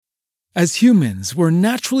As humans, we're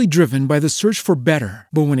naturally driven by the search for better.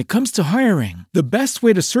 But when it comes to hiring, the best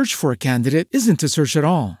way to search for a candidate isn't to search at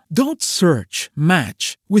all. Don't search,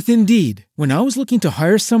 match with Indeed. When I was looking to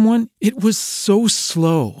hire someone, it was so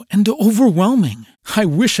slow and overwhelming. I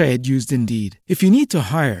wish I had used Indeed. If you need to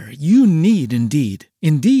hire, you need Indeed.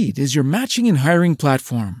 Indeed is your matching and hiring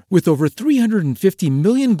platform with over 350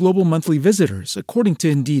 million global monthly visitors, according to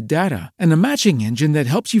Indeed data, and a matching engine that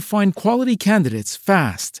helps you find quality candidates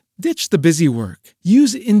fast. Ditch the busy work.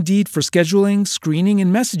 Use Indeed for scheduling, screening,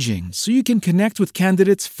 and messaging so you can connect with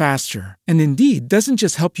candidates faster. And Indeed doesn't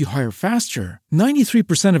just help you hire faster.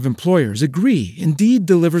 93% of employers agree Indeed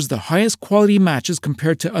delivers the highest quality matches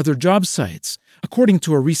compared to other job sites, according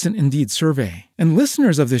to a recent Indeed survey. And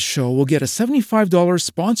listeners of this show will get a $75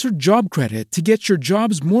 sponsored job credit to get your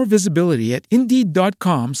jobs more visibility at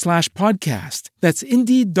Indeed.com/podcast. That's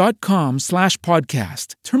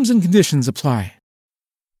Indeed.com/podcast. Terms and conditions apply.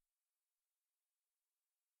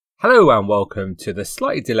 Hello and welcome to the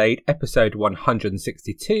slightly delayed episode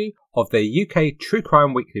 162 of the UK True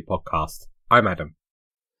Crime Weekly podcast. I'm Adam.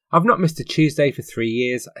 I've not missed a Tuesday for 3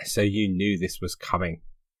 years, so you knew this was coming.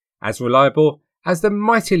 As reliable as the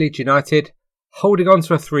mighty Leeds United, holding on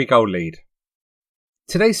to a 3-goal lead.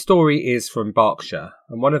 Today's story is from Berkshire,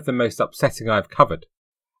 and one of the most upsetting I've covered,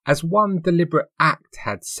 as one deliberate act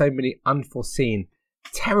had so many unforeseen,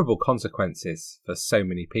 terrible consequences for so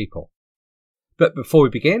many people. But before we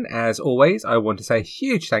begin, as always, I want to say a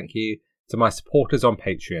huge thank you to my supporters on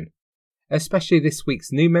Patreon, especially this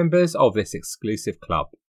week's new members of this exclusive club.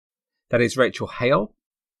 That is Rachel Hale,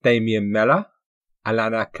 Damien Meller,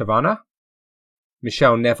 Alana Kavana,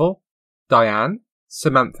 Michelle Neville, Diane,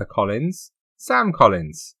 Samantha Collins, Sam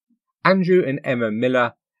Collins, Andrew and Emma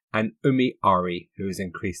Miller, and Umi Ari, who has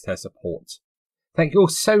increased her support. Thank you all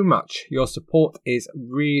so much. Your support is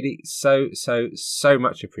really so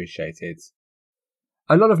much appreciated.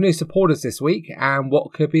 A lot of new supporters this week, and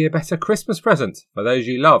what could be a better Christmas present for those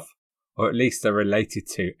you love, or at least are related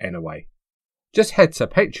to anyway. Just head to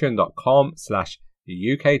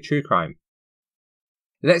patreon.com/UKTrueCrime.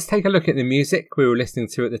 Let's take a look at the music we were listening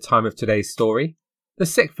to at the time of today's story, the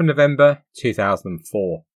 6th of November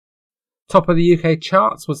 2004. Top of the UK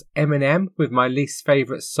charts was Eminem with my least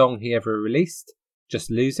favourite song he ever released,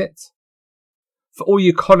 Just Lose It. For all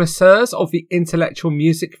you connoisseurs of the intellectual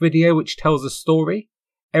music video which tells a story,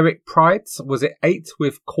 Eric Prydz was at 8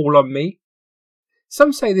 with Call on Me.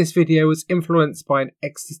 Some say this video was influenced by an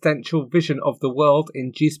existential vision of the world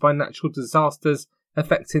induced by natural disasters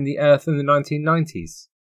affecting the Earth in the 1990s.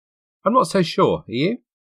 I'm not so sure, are you?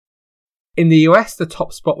 In the US, the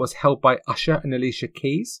top spot was held by Usher and Alicia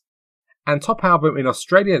Keys, and top album in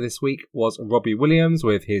Australia this week was Robbie Williams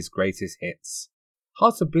with his Greatest Hits.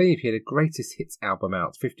 Hard to believe he had a Greatest Hits album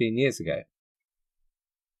out 15 years ago.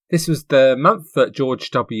 This was the month that George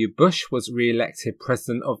W. Bush was re-elected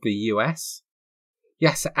President of the US.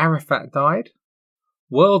 Yasser Arafat died.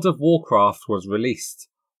 World of Warcraft was released,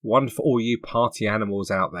 one for all you party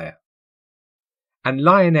animals out there. And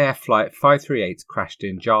Lion Air Flight 538 crashed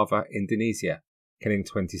in Java, Indonesia, killing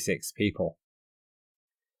 26 people.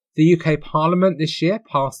 The UK Parliament this year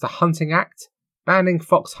passed a hunting act banning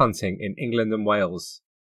fox hunting in England and Wales.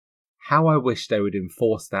 How I wish they would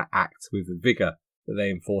enforce that act with the vigour that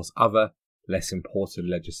they enforce other, less important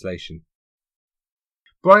legislation.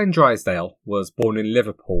 Brian Drysdale was born in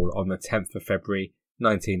Liverpool on the 10th of February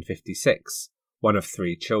 1956, one of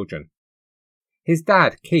 3 children. His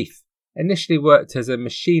dad, Keith, initially worked as a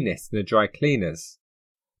machinist in the dry cleaners,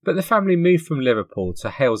 but the family moved from Liverpool to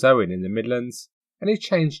Halesowen in the Midlands, and he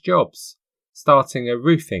changed jobs, starting a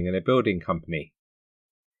roofing and a building company.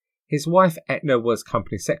 His wife Etna was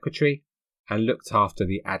company secretary and looked after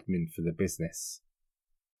the admin for the business.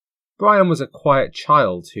 Brian was a quiet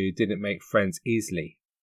child who didn't make friends easily,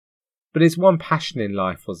 but his one passion in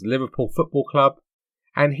life was Liverpool Football Club,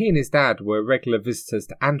 and he and his dad were regular visitors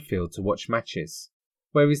to Anfield to watch matches,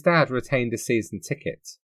 where his dad retained a season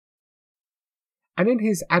ticket. And in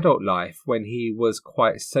his adult life, when he was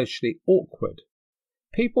quite socially awkward,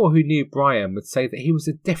 people who knew Brian would say that he was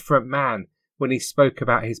a different man when he spoke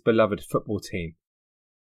about his beloved football team.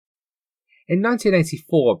 In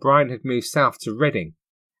 1984, Brian had moved south to Reading,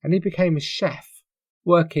 and he became a chef,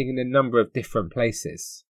 working in a number of different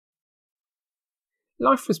places.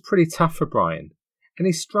 Life was pretty tough for Brian, and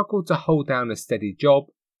he struggled to hold down a steady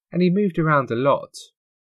job, and he moved around a lot.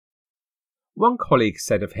 One colleague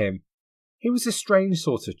said of him, "He was a strange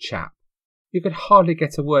sort of chap. You could hardly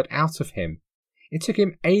get a word out of him. It took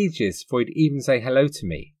him ages for he'd even say hello to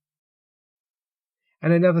me."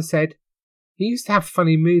 And another said, "He used to have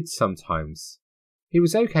funny moods sometimes. He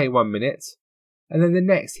was okay one minute, and then the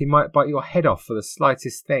next he might bite your head off for the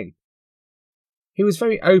slightest thing. He was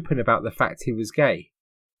very open about the fact he was gay.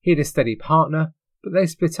 He had a steady partner, but they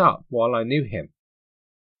split up while I knew him.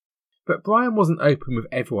 But Brian wasn't open with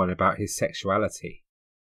everyone about his sexuality.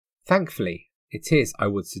 Thankfully, it is, I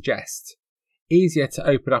would suggest, easier to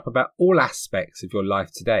open up about all aspects of your life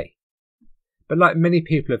today. But like many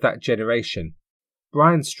people of that generation,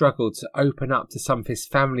 Brian struggled to open up to some of his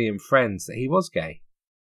family and friends that he was gay.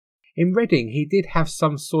 In Reading, he did have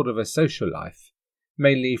some sort of a social life,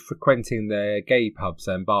 mainly frequenting the gay pubs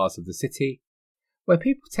and bars of the city, where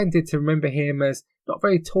people tended to remember him as not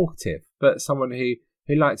very talkative, but someone who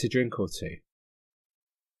liked a drink or two.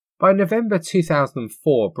 By November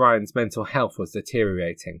 2004, Brian's mental health was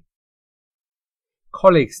deteriorating.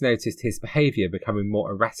 Colleagues noticed his behaviour becoming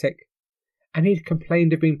more erratic, and he'd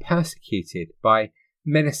complained of being persecuted by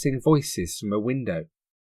menacing voices from a window.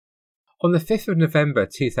 On the 5th of November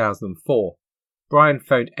 2004, Brian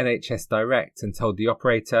phoned NHS Direct and told the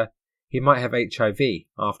operator he might have HIV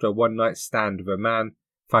after a one-night stand with a man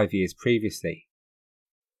 5 years previously.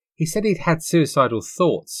 He said he'd had suicidal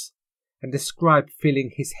thoughts and described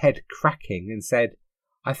feeling his head cracking and said,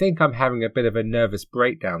 "I think I'm having a bit of a nervous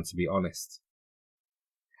breakdown, to be honest."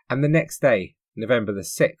 And the next day, November the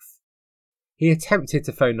 6th, he attempted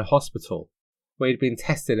to phone the hospital, where he'd been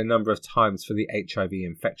tested a number of times for the HIV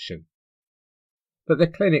infection. But the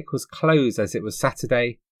clinic was closed as it was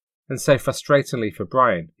Saturday, and so frustratingly for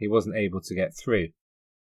Brian, he wasn't able to get through.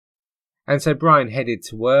 And so Brian headed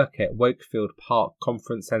to work at Wakefield Park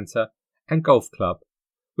Conference Centre and Golf Club,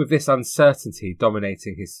 with this uncertainty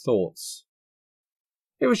dominating his thoughts.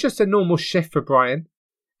 It was just a normal shift for Brian,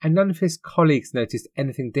 and none of his colleagues noticed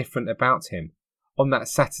anything different about him on that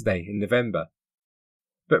Saturday in November.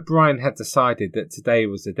 But Brian had decided that today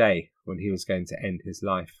was the day when he was going to end his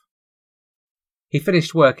life. He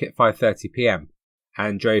finished work at 5:30 p.m.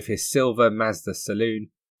 and drove his silver Mazda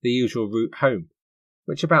saloon the usual route home,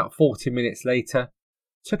 which about 40 minutes later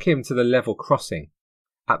took him to the level crossing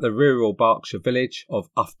at the rural Berkshire village of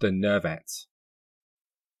Ufton Nervet.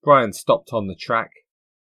 Brian stopped on the track,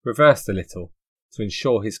 reversed a little to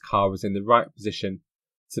ensure his car was in the right position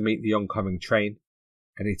to meet the oncoming train,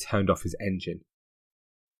 and he turned off his engine.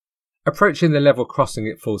 Approaching the level crossing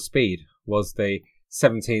at full speed was the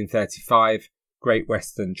 1735 Great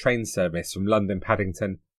Western train service from London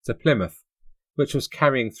Paddington to Plymouth, which was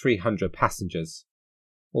carrying 300 passengers,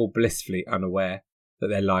 all blissfully unaware that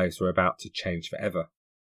their lives were about to change forever.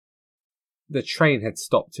 The train had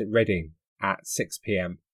stopped at Reading at 6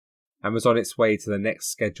 p.m. and was on its way to the next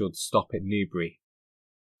scheduled stop at Newbury.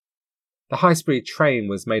 The high-speed train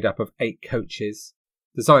was made up of 8 coaches,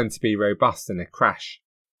 designed to be robust in a crash,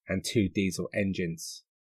 and 2 diesel engines.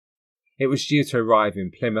 It was due to arrive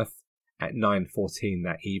in Plymouth at 9:14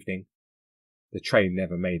 that evening. The train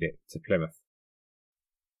never made it to Plymouth.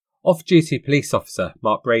 Off-duty police officer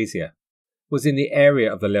Mark Brazier was in the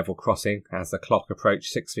area of the level crossing as the clock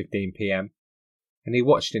approached 6:15 p.m, and he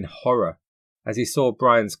watched in horror as he saw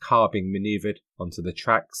Brian's car being manoeuvred onto the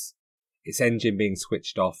tracks, its engine being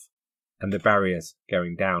switched off, and the barriers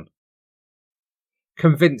going down.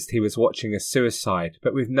 Convinced he was watching a suicide,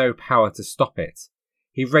 but with no power to stop it,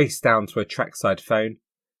 he raced down to a trackside phone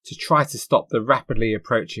to try to stop the rapidly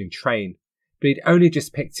approaching train, but he'd only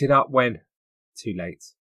just picked it up when... too late.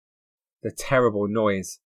 The terrible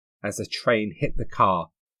noise as the train hit the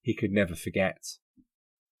car he could never forget.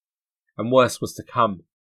 And worse was to come,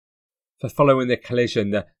 for following the collision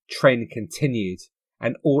the train continued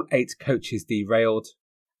and all 8 coaches derailed,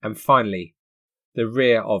 and finally the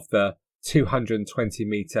rear of the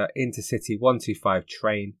 220-metre Intercity 125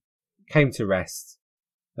 train came to rest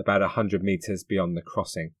about 100 metres beyond the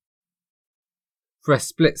crossing. For a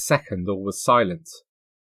split second all was silent,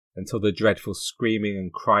 until the dreadful screaming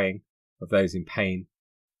and crying of those in pain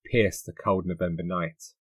pierced the cold November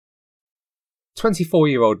night.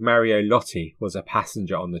 24-year-old Mario Lotti was a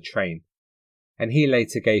passenger on the train, and he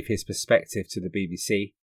later gave his perspective to the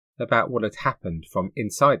BBC about what had happened from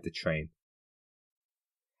inside the train.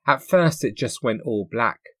 At first it just went all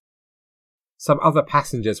black. Some other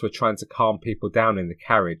passengers were trying to calm people down in the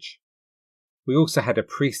carriage. We also had a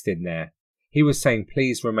priest in there. He was saying,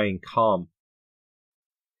 "Please remain calm."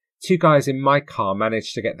 2 guys in my car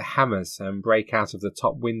managed to get the hammers and break out of the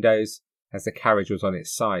top windows as the carriage was on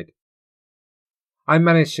its side. I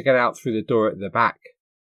managed to get out through the door at the back.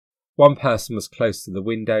 One person was close to the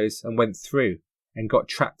windows and went through and got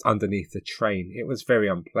trapped underneath the train. It was very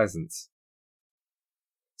unpleasant.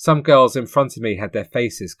 Some girls in front of me had their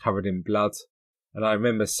faces covered in blood, and I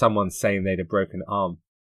remember someone saying they'd a broken arm.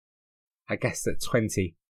 I guess that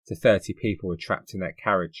 20 to 30 people were trapped in that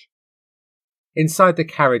carriage. Inside the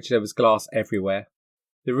carriage there was glass everywhere.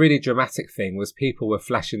 The really dramatic thing was people were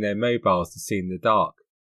flashing their mobiles to see in the dark.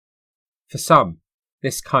 For some,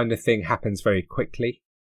 this kind of thing happens very quickly,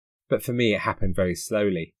 but for me it happened very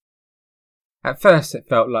slowly. At first it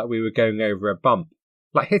felt like we were going over a bump,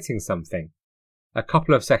 like hitting something. A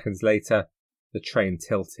couple of seconds later, the train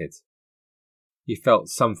tilted. You felt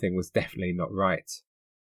something was definitely not right.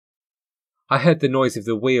 I heard the noise of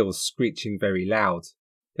the wheels screeching very loud.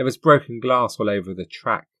 There was broken glass all over the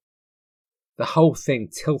track. The whole thing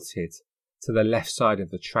tilted to the left side of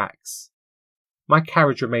the tracks. My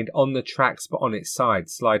carriage remained on the tracks but on its side,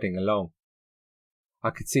 sliding along. I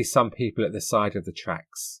could see some people at the side of the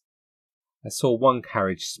tracks. I saw one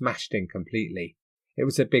carriage smashed in completely. It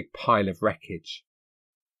was a big pile of wreckage.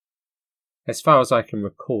 As far as I can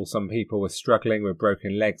recall, some people were struggling with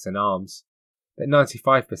broken legs and arms, but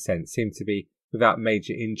 95% seemed to be without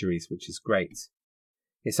major injuries, which is great.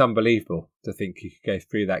 It's unbelievable to think you could go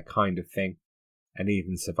through that kind of thing and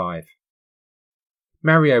even survive.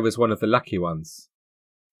 Mario was one of the lucky ones.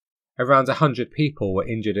 Around 100 people were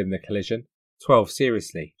injured in the collision, 12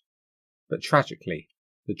 seriously, but tragically,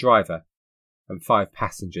 the driver and 5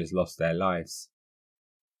 passengers lost their lives.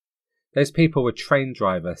 Those people were train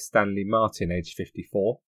driver Stanley Martin, aged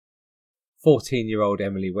 54, 14-year-old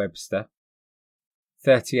Emily Webster,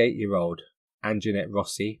 38-year-old Anjanette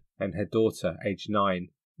Rossi and her daughter, aged 9,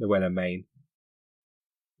 Luella Main,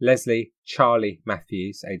 Leslie Charlie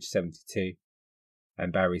Matthews, aged 72,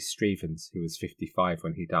 and Barry Strevens, who was 55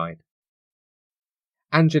 when he died.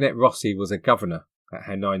 Anjanette Rossi was a governor at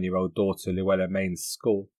her 9-year-old daughter Luella Main's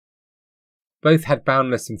school. Both had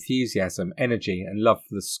boundless enthusiasm, energy and love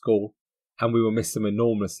for the school, and we will miss them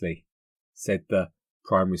enormously, said the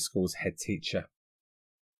primary school's head teacher.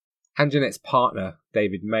 Anjanette's partner,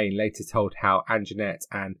 David Main, later told how Anjanette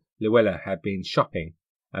and Luella had been shopping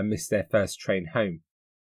and missed their first train home.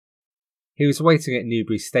 He was waiting at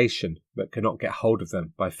Newbury Station, but could not get hold of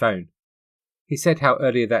them by phone. He said how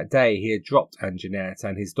earlier that day he had dropped Anjanette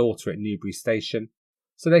and his daughter at Newbury Station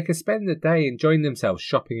so they could spend the day enjoying themselves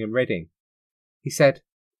shopping in Reading. He said,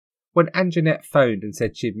 "When Anjanette phoned and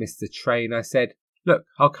said she'd missed the train, I said, 'Look,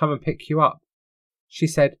 I'll come and pick you up.' She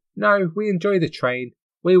said, 'No, we enjoy the train.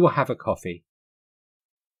 We will have a coffee.'"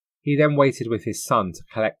 He then waited with his son to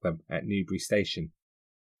collect them at Newbury Station.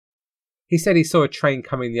 He said he saw a train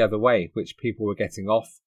coming the other way, which people were getting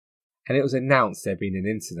off, and it was announced there had been an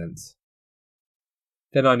incident.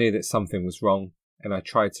 Then I knew that something was wrong, and I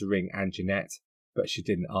tried to ring Anjanette, but she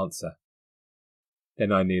didn't answer.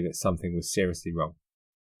 Then I knew that something was seriously wrong.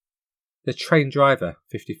 The train driver,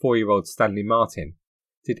 54-year-old Stanley Martin,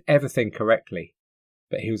 did everything correctly,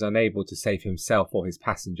 but he was unable to save himself or his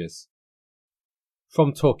passengers.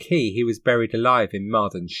 From Torquay, he was buried alive in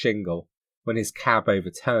mud and shingle when his cab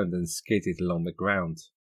overturned and skidded along the ground.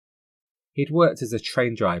 He'd worked as a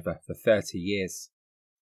train driver for 30 years.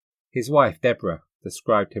 His wife, Deborah,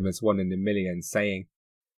 described him as one in a million, saying,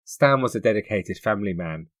 "Stan was a dedicated family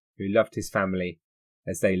man who loved his family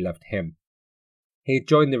as they loved him." He had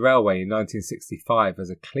joined the railway in 1965 as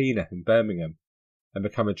a cleaner in Birmingham and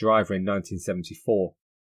become a driver in 1974.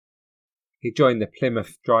 He joined the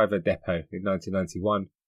Plymouth Driver Depot in 1991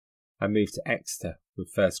 and moved to Exeter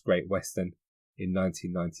with First Great Western in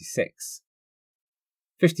 1996.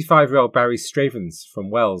 55-year-old Barry Strevens from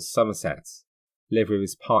Wells, Somerset, lived with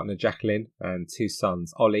his partner Jacqueline and 2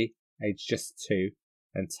 sons, Ollie, aged just 2,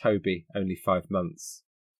 and Toby, only 5 months.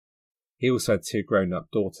 He also had 2 grown-up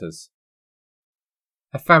daughters.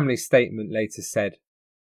 A family statement later said,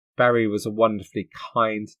 "Barry was a wonderfully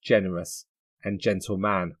kind, generous and gentle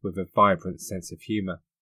man with a vibrant sense of humour."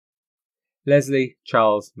 Leslie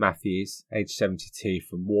Charles Matthews, aged 72,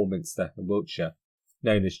 from Warminster in Wiltshire,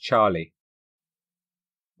 known as Charlie,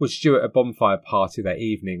 was due at a bonfire party that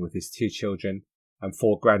evening with his 2 children and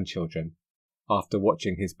 4 grandchildren after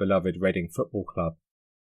watching his beloved Reading Football Club.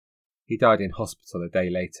 He died in hospital a day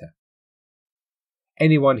later.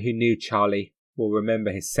 Anyone who knew Charlie will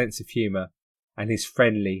remember his sense of humour and his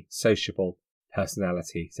friendly, sociable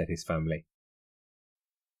personality, said his family.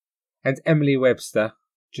 And Emily Webster,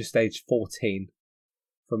 just aged 14,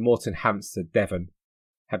 from Morton Hampstead, Devon,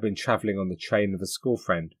 had been travelling on the train with a school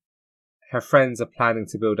friend. Her friends are planning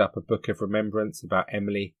to build up a book of remembrance about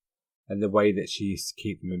Emily and the way that she used to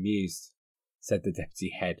keep them amused, said the deputy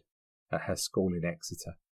head at her school in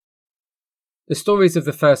Exeter. The stories of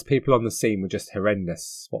the first people on the scene were just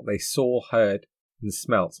horrendous. What they saw, heard and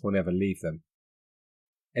smelt will never leave them.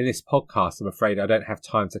 In this podcast, I'm afraid I don't have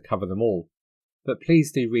time to cover them all, but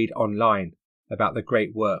please do read online about the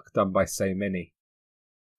great work done by so many.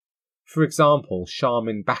 For example,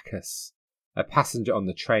 Charmin Bacchus, a passenger on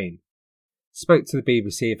the train, spoke to the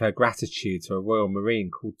BBC of her gratitude to a Royal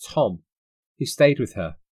Marine called Tom, who stayed with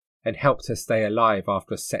her and helped her stay alive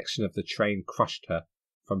after a section of the train crushed her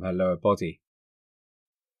from her lower body.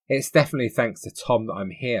 "It's definitely thanks to Tom that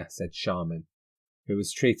I'm here," said Sharman, who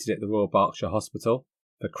was treated at the Royal Berkshire Hospital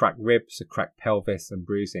for cracked ribs, a cracked pelvis and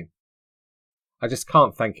bruising. "I just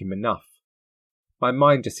can't thank him enough. My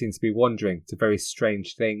mind just seemed to be wandering to very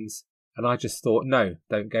strange things, and I just thought, no,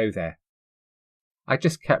 don't go there. I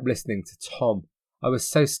just kept listening to Tom. I was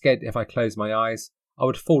so scared if I closed my eyes, I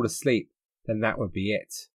would fall asleep, then that would be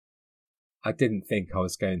it. I didn't think I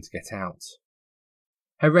was going to get out."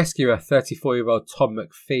 Her rescuer, 34-year-old Tom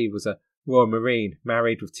McPhee, was a Royal Marine,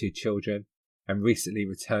 married with 2 children, and recently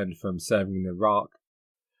returned from serving in Iraq,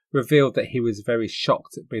 revealed that he was very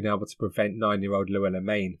shocked at being able to prevent 9-year-old Llewellyn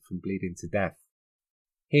Mayne from bleeding to death.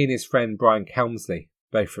 He and his friend Brian Kelmsley,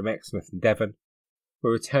 both from Exmouth and Devon,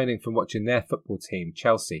 were returning from watching their football team,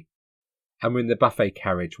 Chelsea, and were in the buffet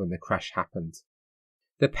carriage when the crash happened.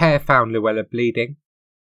 The pair found Llewellyn bleeding,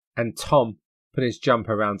 and Tom put his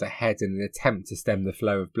jumper around her head in an attempt to stem the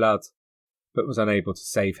flow of blood, but was unable to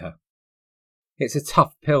save her. "It's a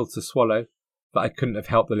tough pill to swallow, but I couldn't have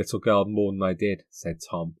helped the little girl more than I did," said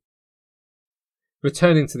Tom.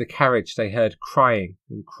 Returning to the carriage, they heard crying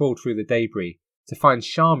and crawled through the debris to find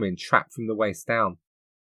Sharman trapped from the waist down.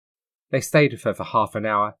 They stayed with her for half an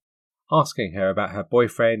hour, asking her about her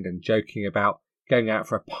boyfriend and joking about going out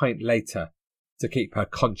for a pint later to keep her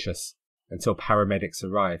conscious until paramedics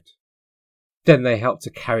arrived. Then they helped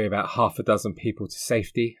to carry about half a dozen people to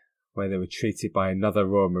safety, where they were treated by another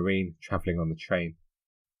Royal Marine travelling on the train.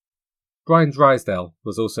 Brian Drysdale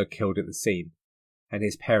was also killed at the scene, and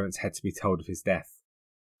his parents had to be told of his death.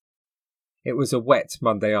 It was a wet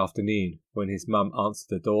Monday afternoon when his mum answered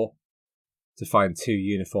the door to find 2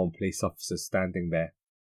 uniformed police officers standing there.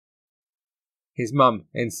 His mum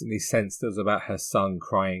instantly sensed it was about her son,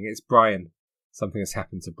 crying, "It's Brian. Something has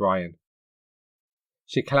happened to Brian."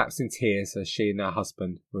 She collapsed in tears as she and her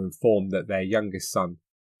husband were informed that their youngest son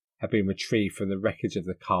had been retrieved from the wreckage of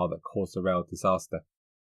the car that caused the rail disaster.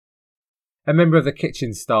 A member of the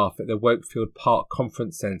kitchen staff at the Wokefield Park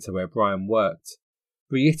Conference Centre where Brian worked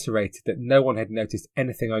reiterated that no one had noticed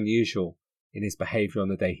anything unusual in his behaviour on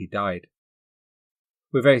the day he died.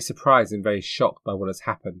 "We're very surprised and very shocked by what has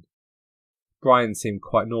happened. Brian seemed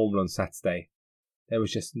quite normal on Saturday. There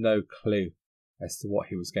was just no clue as to what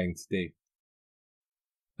he was going to do."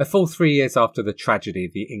 A full 3 years after the tragedy,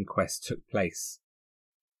 the inquest took place.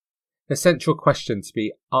 The central question to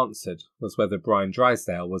be answered was whether Brian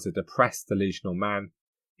Drysdale was a depressed, delusional man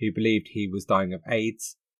who believed he was dying of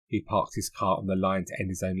AIDS, who parked his car on the line to end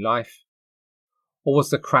his own life, or was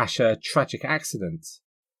the crash a tragic accident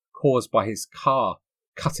caused by his car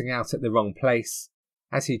cutting out at the wrong place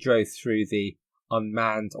as he drove through the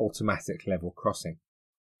unmanned automatic level crossing.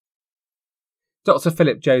 Dr.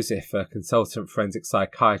 Philip Joseph, a consultant forensic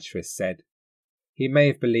psychiatrist, said he may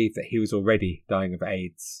have believed that he was already dying of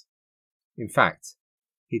AIDS. In fact,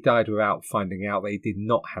 he died without finding out that he did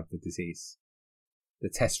not have the disease. The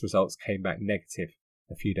test results came back negative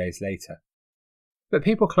a few days later. But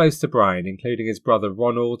people close to Brian, including his brother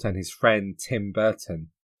Ronald and his friend Tim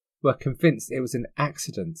Burton, were convinced it was an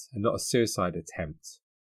accident and not a suicide attempt.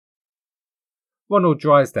 Ronald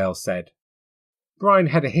Drysdale said, "Brian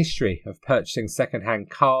had a history of purchasing second-hand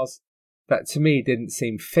cars that to me didn't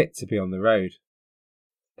seem fit to be on the road.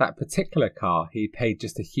 That particular car he paid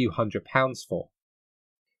just a few £100s for."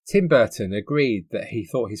 Tim Burton agreed that he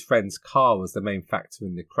thought his friend's car was the main factor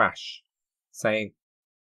in the crash, saying,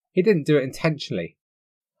 "He didn't do it intentionally.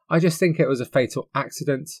 I just think it was a fatal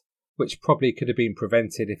accident, which probably could have been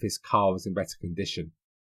prevented if his car was in better condition.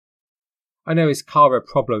 I know his car had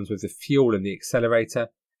problems with the fuel in the accelerator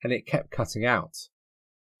and it kept cutting out.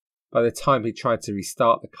 By the time he tried to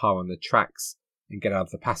restart the car on the tracks and get out of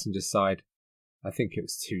the passenger side, I think it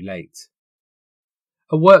was too late."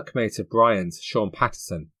 A workmate of Brian's, Sean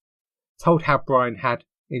Patterson, told how Brian had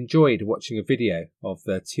enjoyed watching a video of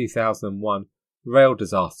the 2001 rail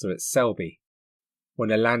disaster at Selby, when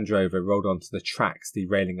a Land Rover rolled onto the tracks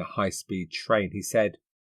derailing a high-speed train. He said,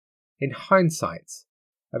 "In hindsight,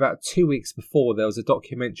 about 2 weeks before there was a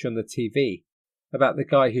documentary on the TV about the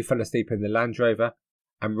guy who fell asleep in the Land Rover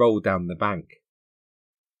and rolled down the bank.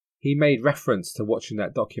 He made reference to watching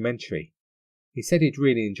that documentary. He said he'd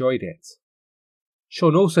really enjoyed it."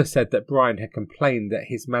 Sean also said that Brian had complained that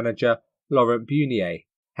his manager, Laurent Bunier,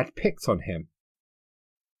 had picked on him.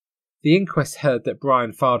 The inquest heard that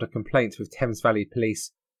Brian filed a complaint with Thames Valley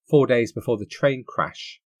Police 4 days before the train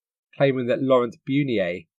crash, claiming that Laurent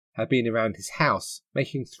Bunier had been around his house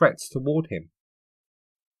making threats toward him.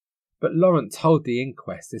 But Laurent told the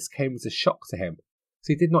inquest this came as a shock to him, because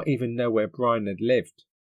he did not even know where Brian had lived.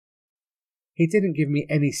 "He didn't give me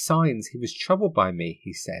any signs he was troubled by me,"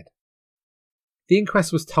 he said. The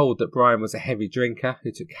inquest was told that Brian was a heavy drinker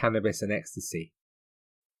who took cannabis and ecstasy.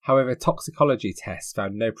 However, toxicology tests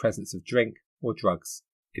found no presence of drink or drugs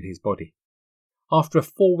in his body. After a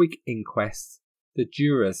 4-week inquest, the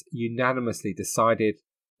jurors unanimously decided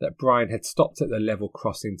that Brian had stopped at the level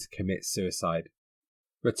crossing to commit suicide,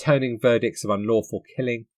 returning verdicts of unlawful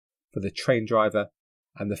killing for the train driver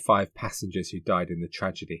and the 5 passengers who died in the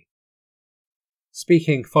tragedy.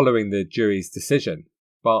 Speaking following the jury's decision,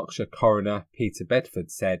 Berkshire coroner Peter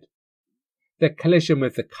Bedford said, "The collision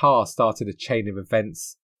with the car started a chain of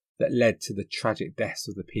events that led to the tragic deaths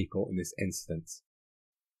of the people in this incident.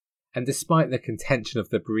 And despite the contention of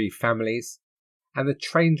the bereaved families and the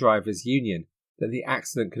train drivers' union that the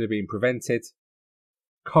accident could have been prevented,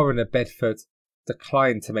 Coroner Bedford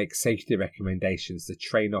declined to make safety recommendations to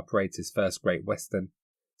train operators First Great Western,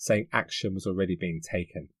 saying action was already being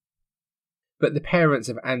taken." But the parents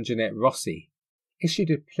of Anjanette Rossi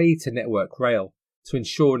issued a plea to Network Rail to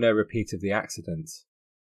ensure no repeat of the accident.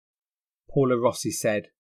 Paula Rossi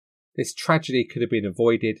said, "This tragedy could have been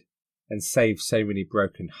avoided and saved so many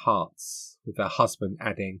broken hearts," with her husband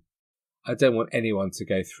adding, "I don't want anyone to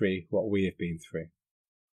go through what we have been through."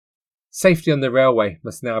 "Safety on the railway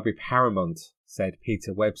must now be paramount," said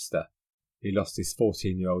Peter Webster, who lost his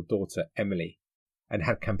 14-year-old daughter Emily and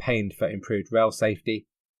had campaigned for improved rail safety,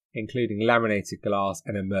 including laminated glass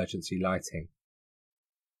and emergency lighting.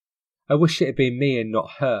 "I wish it had been me and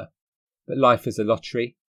not her, but life is a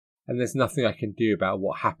lottery, and there's nothing I can do about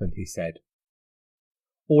what happened," he said.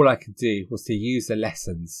 "All I could do was to use the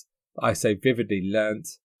lessons that I so vividly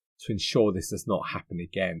learnt to ensure this does not happen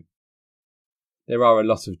again. There are a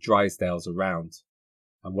lot of Drysdales around,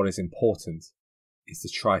 and what is important is to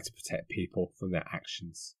try to protect people from their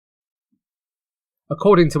actions."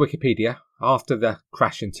 According to Wikipedia, after the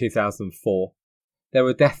crash in 2004, there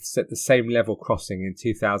were deaths at the same level crossing in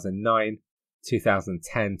 2009,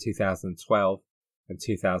 2010, 2012 and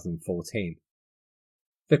 2014.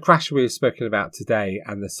 The crash we have spoken about today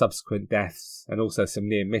and the subsequent deaths, and also some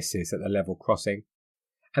near misses at the level crossing,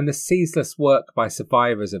 and the ceaseless work by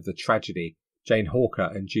survivors of the tragedy, Jane Hawker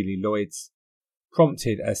and Julie Lloyds,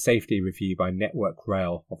 prompted a safety review by Network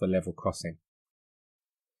Rail of the level crossing.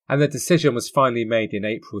 And the decision was finally made in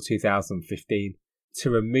April 2015 to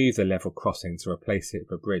remove the level crossing to replace it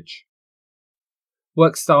with a bridge.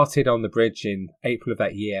 Work started on the bridge in April of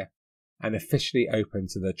that year and officially opened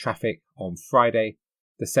to the traffic on Friday,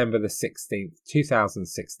 December the 16th,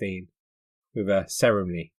 2016, with a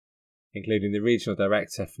ceremony including the regional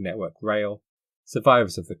director for Network Rail,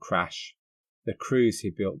 survivors of the crash, the crews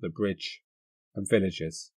who built the bridge, and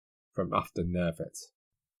villagers from Ufton Nervet.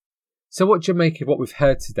 So what do you make of what we've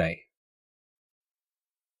heard today?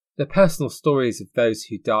 The personal stories of those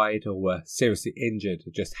who died or were seriously injured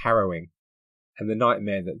are just harrowing, and the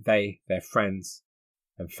nightmare that they, their friends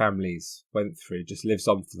and families went through just lives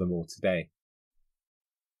on for them all today.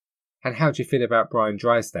 And how do you feel about Brian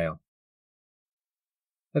Drysdale?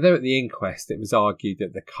 Although at the inquest it was argued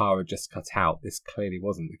that the car had just cut out, this clearly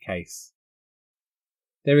wasn't the case.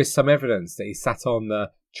 There is some evidence that he sat on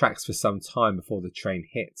the tracks for some time before the train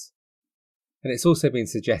hit, and it's also been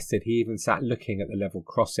suggested he even sat looking at the level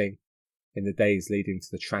crossing in the days leading to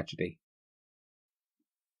the tragedy.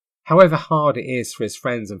 However hard it is for his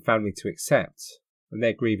friends and family to accept, and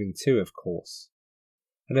they're grieving too, of course,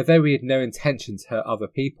 and although he had no intention to hurt other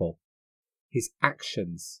people, his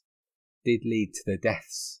actions did lead to the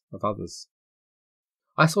deaths of others.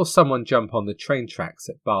 I saw someone jump on the train tracks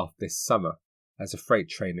at Bath this summer as a freight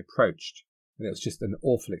train approached, and it was just an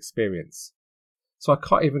awful experience. So I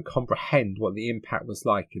can't even comprehend what the impact was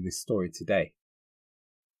like in this story today.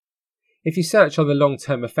 If you search on the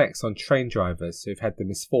long-term effects on train drivers who've had the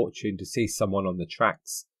misfortune to see someone on the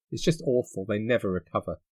tracks, it's just awful. They never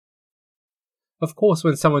recover. Of course,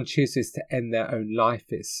 when someone chooses to end their own life,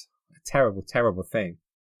 it's a terrible, terrible thing,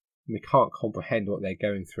 and we can't comprehend what they're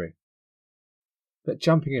going through. But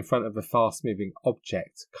jumping in front of a fast-moving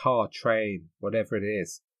object, car, train, whatever it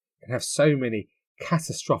is, can have so many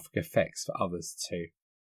catastrophic effects for others too.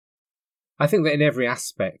 I think that in every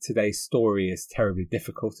aspect, today's story is terribly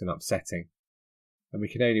difficult and upsetting, and we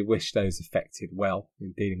can only wish those affected well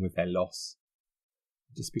in dealing with their loss.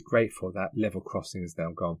 Just be grateful that level crossing is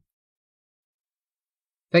now gone.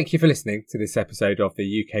 Thank you for listening to this episode of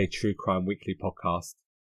the UK True Crime Weekly podcast.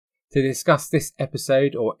 To discuss this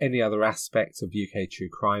episode or any other aspect of UK True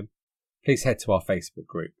Crime, please head to our Facebook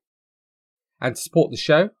group. And to support the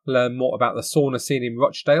show, learn more about the sauna scene in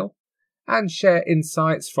Rochdale, and share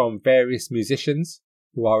insights from various musicians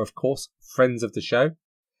who are, of course, friends of the show,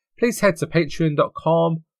 please head to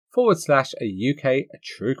patreon.com/a UK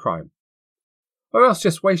True Crime. Or else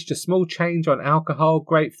just waste your small change on alcohol,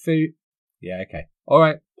 great food. Yeah, okay.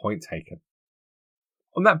 Alright, point taken.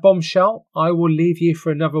 On that bombshell, I will leave you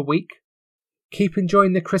for another week. Keep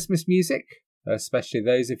enjoying the Christmas music, especially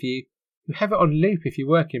those of you who have it on loop if you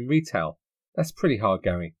work in retail. That's pretty hard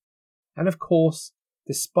going. And of course,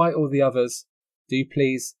 despite all the others, do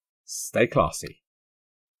please stay classy.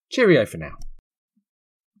 Cheerio for now.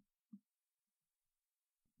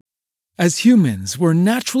 As humans, we're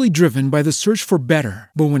naturally driven by the search for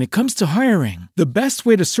better. But when it comes to hiring, the best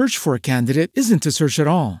way to search for a candidate isn't to search at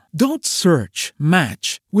all. Don't search,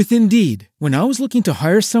 match with Indeed. When I was looking to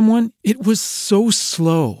hire someone, it was so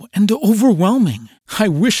slow and overwhelming. I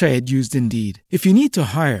wish I had used Indeed. If you need to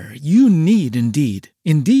hire, you need Indeed.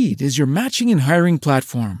 Indeed is your matching and hiring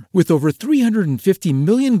platform with over 350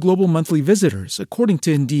 million global monthly visitors, according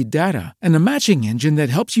to Indeed data, and a matching engine that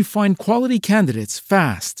helps you find quality candidates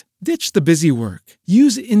fast. Ditch the busy work.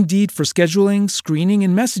 Use Indeed for scheduling, screening,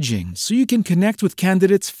 and messaging so you can connect with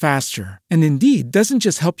candidates faster. And Indeed doesn't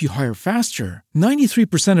just help you hire faster.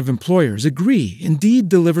 93% of employers agree Indeed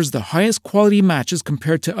delivers the highest quality matches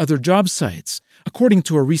compared to other job sites, according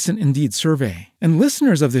to a recent Indeed survey. And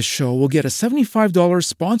listeners of this show will get a $75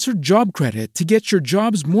 sponsored job credit to get your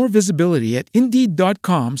jobs more visibility at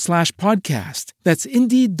Indeed.com/podcast. That's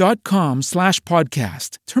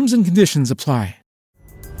Indeed.com/podcast. Terms and conditions apply.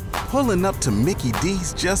 Pulling up to Mickey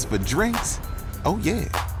D's just for drinks? Oh yeah,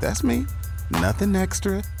 that's me. Nothing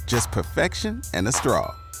extra, just perfection and a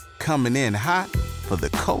straw. Coming in hot for the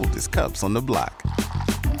coldest cups on the block.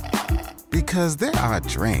 Because there are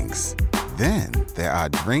drinks. Then there are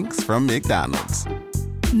drinks from McDonald's.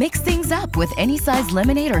 Mix things up with any size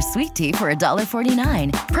lemonade or sweet tea for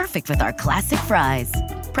 $1.49. Perfect with our classic fries.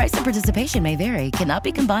 Price and participation may vary. Cannot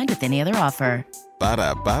be combined with any other offer.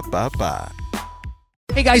 Ba-da-ba-ba-ba.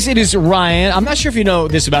 Hey guys, it is Ryan. I'm not sure if you know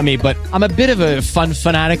this about me, but I'm a bit of a fun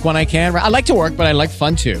fanatic when I can. I like to work, but I like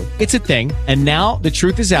fun too. It's a thing. And now the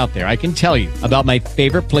truth is out there. I can tell you about my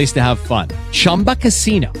favorite place to have fun. Chumba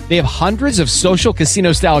Casino. They have hundreds of social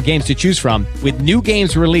casino style games to choose from with new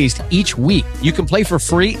games released each week. You can play for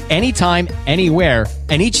free anytime, anywhere.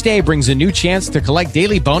 And each day brings a new chance to collect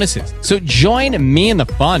daily bonuses. So join me in the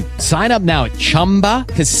fun. Sign up now at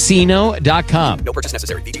ChumbaCasino.com. No purchase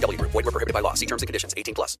necessary. VGW Group. Void where prohibited by law. See terms and conditions.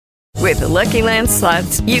 18+. With the Lucky Land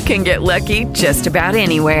Slots, you can get lucky just about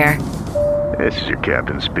anywhere. This is your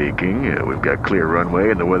captain speaking. We've got clear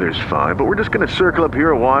runway and the weather's fine, but we're just going to circle up here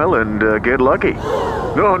a while and get lucky.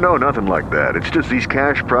 No, nothing like that. It's just these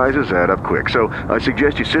cash prizes add up quick. So I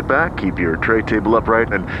suggest you sit back, keep your tray table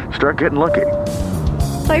upright, and start getting lucky.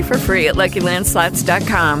 Play for free at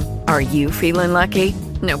LuckyLandSlots.com. Are you feeling lucky?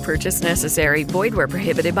 No purchase necessary. Void where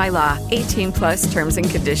prohibited by law. 18+ terms and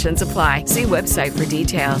conditions apply. See website for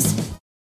details.